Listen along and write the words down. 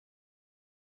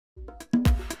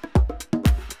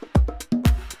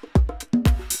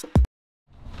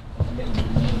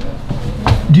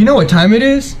Do you know what time it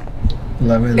is?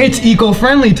 11. It's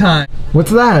eco-friendly time.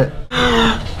 What's that?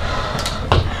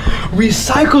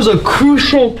 Recycle's a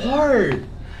crucial part.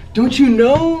 Don't you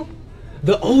know?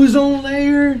 The ozone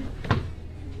layer.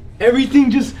 Everything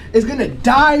just is gonna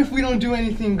die if we don't do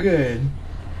anything good.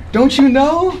 Don't you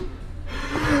know?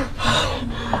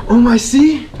 Oh my,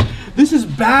 see? This is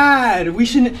bad. We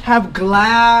shouldn't have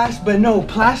glass, but no,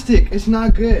 plastic. It's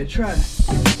not good, trust.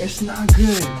 It's not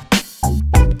good.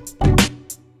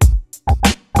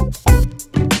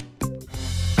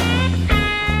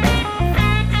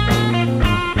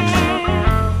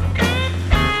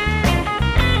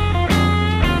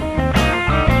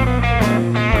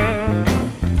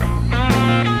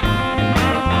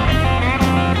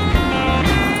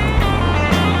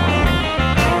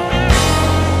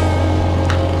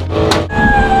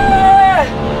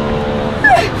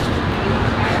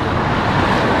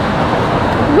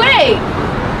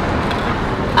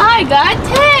 I got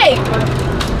tape!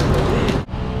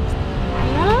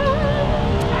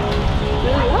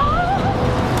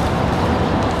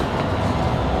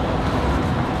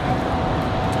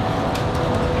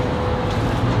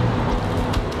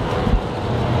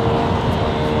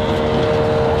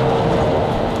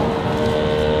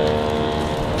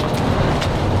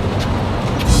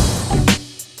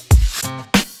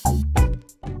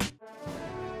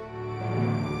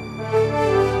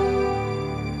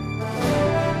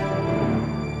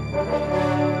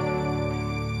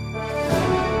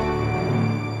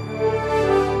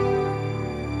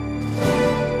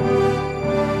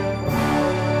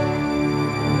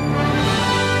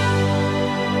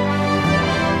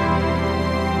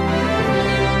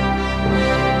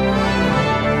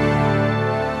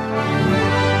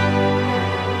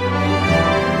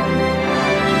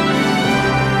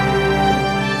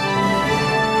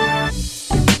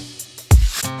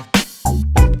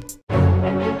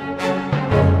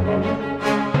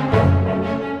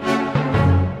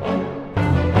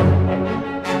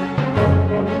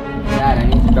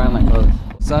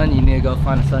 Son, you need to go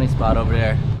find a sunny spot over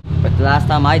there. But the last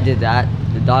time I did that,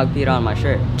 the dog peed on my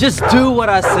shirt. Just do what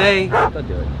I say. Go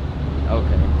do it.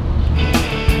 Okay.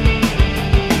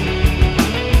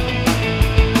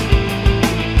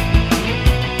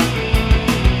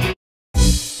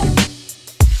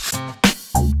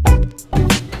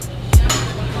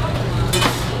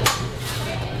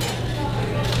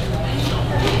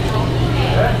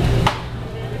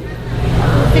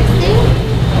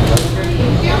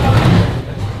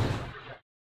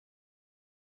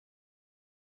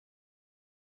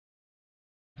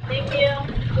 Thank you.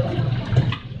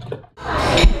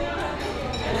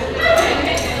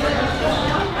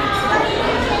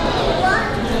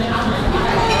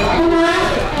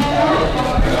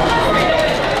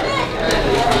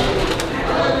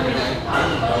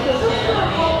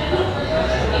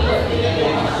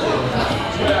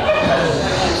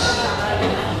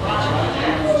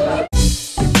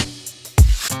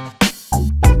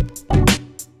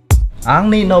 I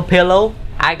don't need no pillow.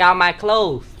 I got my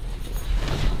clothes.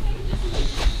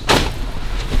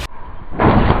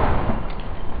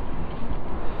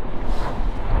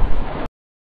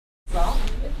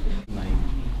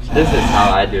 This is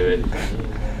how I do it.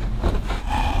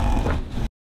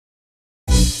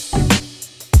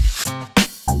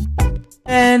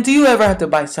 And do you ever have to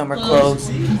buy summer clothes?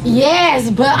 Yes,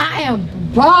 but I am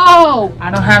broke.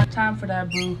 I don't have time for that,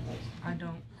 boo. I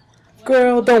don't.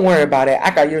 Girl, don't worry about it. I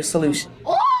got your solution.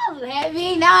 Oh, let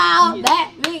me know.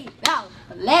 Let me know.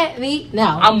 Let me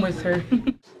know. I'm with her.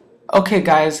 Okay,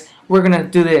 guys, we're gonna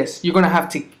do this. You're gonna have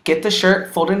to get the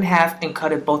shirt, fold it in half, and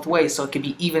cut it both ways so it can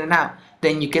be even out.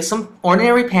 Then you get some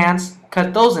ordinary pants,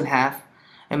 cut those in half,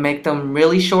 and make them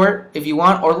really short if you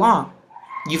want, or long.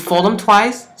 You fold them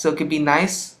twice so it could be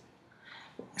nice.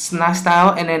 It's a nice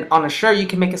style, and then on a shirt you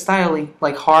can make it stylish,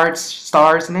 like hearts,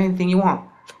 stars, and anything you want.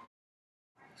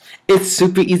 It's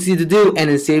super easy to do, and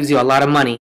it saves you a lot of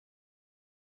money.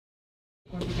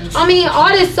 I mean, all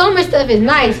this summer stuff is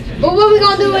nice, but what we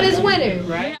gonna do in this winter?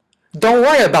 Right? Don't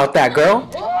worry about that, girl.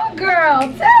 Oh,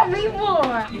 girl, tell me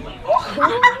more.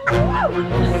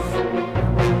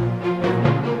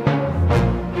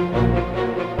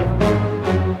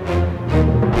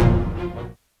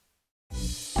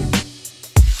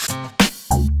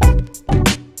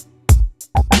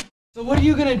 So what are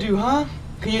you gonna do, huh?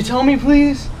 Can you tell me,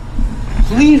 please?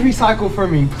 Please recycle for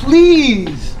me,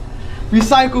 please.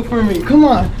 Recycle for me, come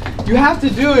on. You have to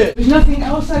do it. There's nothing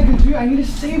else I can do. I need to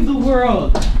save the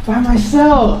world by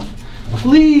myself.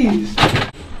 Please.